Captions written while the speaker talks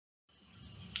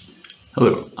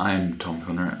Hello, I'm Tom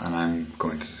Toner and I'm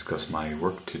going to discuss my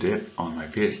work to date on my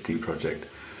PhD project,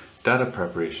 Data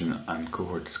Preparation and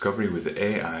Cohort Discovery with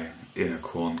AI in a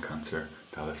colon cancer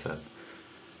dataset.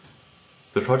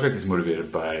 The project is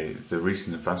motivated by the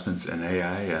recent advancements in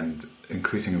AI and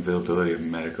increasing availability of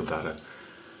medical data,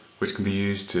 which can be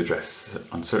used to address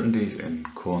uncertainties in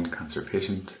colon cancer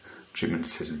patient treatment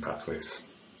decision pathways.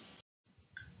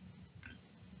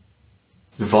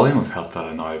 The volume of health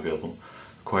data now available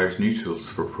requires new tools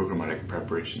for programmatic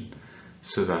preparation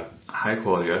so that high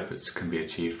quality outputs can be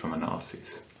achieved from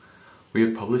analyses. We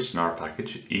have published an R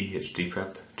package,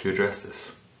 EHDPrep, to address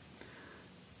this.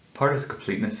 Part of the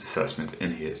completeness assessment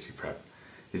in EHDPrep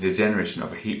is the generation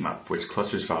of a heat map which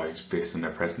clusters values based on their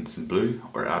presence in blue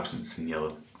or absence in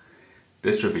yellow.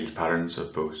 This reveals patterns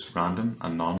of both random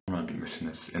and non-random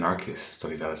missingness in our case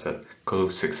study dataset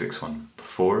COLO661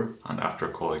 before and after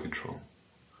quality control.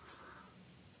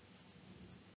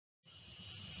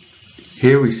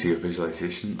 Here we see a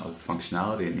visualization of the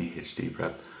functionality in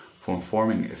EHDPrep for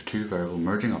informing if two variable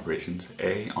merging operations,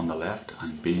 A on the left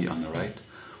and B on the right,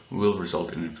 will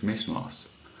result in information loss.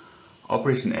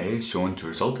 Operation A is shown to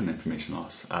result in information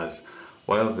loss as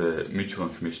while the mutual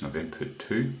information of input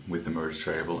 2 with the merged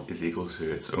variable is equal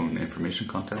to its own information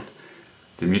content,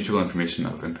 the mutual information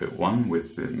of input 1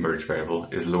 with the merged variable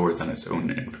is lower than its own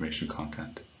information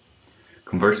content.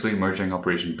 Conversely, merging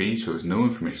operation B shows no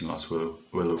information loss will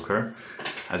occur,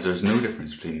 as there is no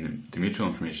difference between the mutual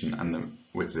information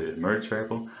with the merged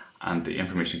variable and the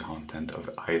information content of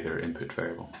either input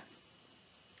variable.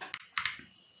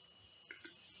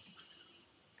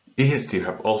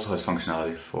 EHDPrep also has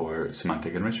functionality for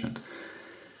semantic enrichment.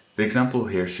 The example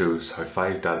here shows how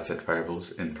 5 dataset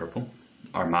variables in purple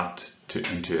are mapped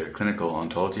into a clinical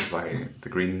ontology by the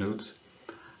green nodes,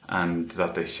 and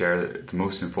that they share the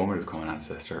most informative common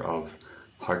ancestor of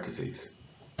heart disease.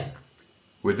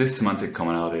 With this semantic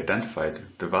commonality identified,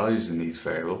 the values in these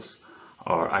variables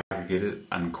are aggregated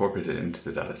and incorporated into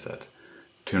the dataset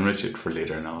to enrich it for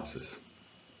later analysis.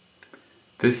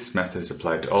 This method is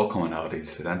applied to all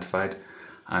commonalities identified,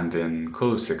 and in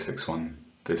COLO661,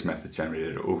 this method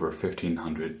generated over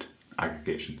 1,500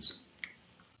 aggregations.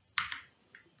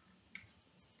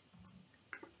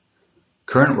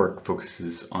 Current work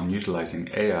focuses on utilizing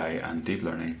AI and deep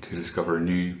learning to discover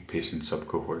new patient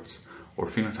subcohorts or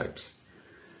phenotypes.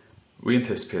 We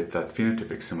anticipate that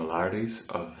phenotypic similarities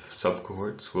of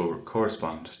subcohorts will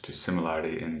correspond to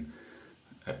similarity in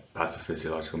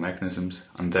pathophysiological mechanisms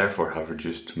and therefore have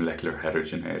reduced molecular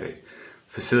heterogeneity,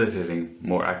 facilitating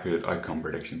more accurate outcome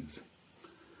predictions.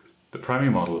 The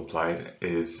primary model applied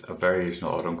is a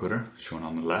variational autoencoder shown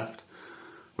on the left,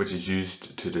 which is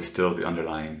used to distill the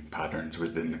underlying patterns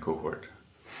within the cohort.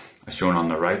 As shown on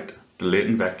the right, the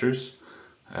latent vectors,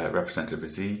 represented by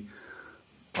Z,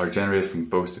 are generated from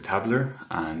both the tabular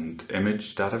and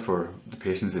image data for the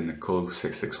patients in the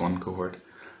COLO661 cohort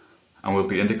and will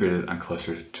be integrated and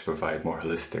clustered to provide more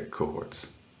holistic cohorts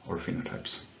or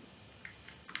phenotypes.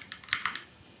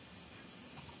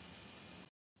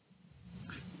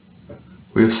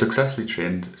 We have successfully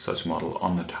trained such a model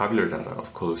on the tabular data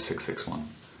of COLO661.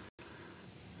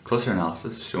 Cluster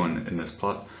analysis, shown in this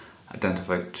plot,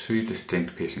 identified 2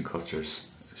 distinct patient clusters,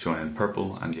 shown in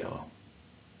purple and yellow.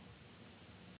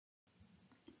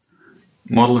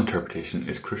 Model interpretation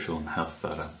is crucial in health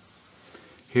data.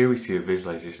 Here we see a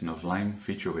visualization of line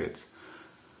feature weights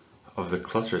of the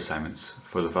cluster assignments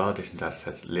for the validation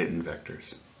dataset's latent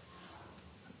vectors.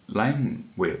 Line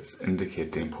weights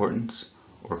indicate the importance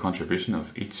or contribution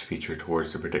of each feature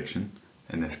towards the prediction,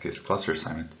 in this case cluster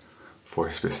assignment, for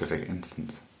a specific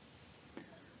instance.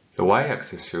 The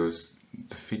y-axis shows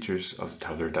the features of the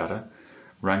tabular data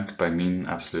ranked by mean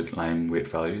absolute line weight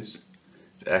values.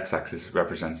 The x-axis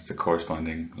represents the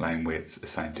corresponding line weights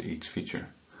assigned to each feature,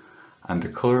 and the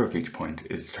color of each point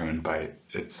is determined by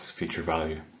its feature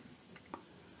value.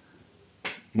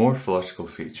 Morphological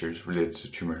features related to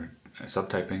tumor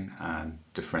subtyping and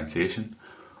differentiation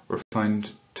were found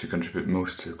to contribute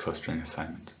most to the clustering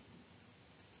assignment.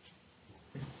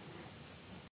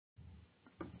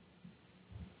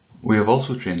 We have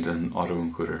also trained an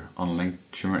autoencoder on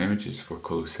linked tumor images for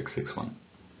COLO661.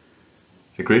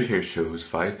 The grid here shows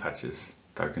 5 patches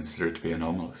that are considered to be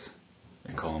anomalous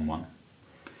in column 1.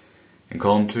 In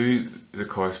column 2, the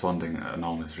corresponding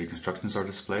anomalous reconstructions are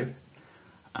displayed,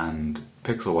 and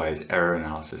pixel-wise error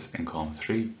analysis in column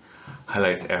 3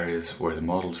 highlights areas where the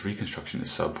model's reconstruction is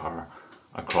subpar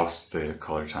across the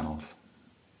color channels.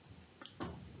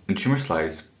 In tumor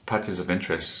slides, patches of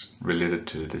interest related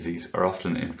to the disease are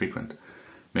often infrequent,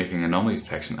 making anomaly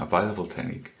detection a valuable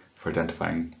technique for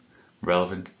identifying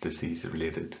relevant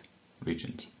disease-related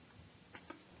regions.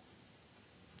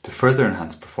 further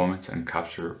enhance performance and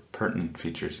capture pertinent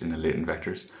features in the latent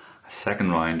vectors, a second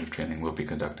round of training will be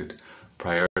conducted,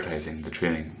 prioritizing the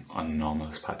training on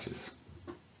anomalous patches.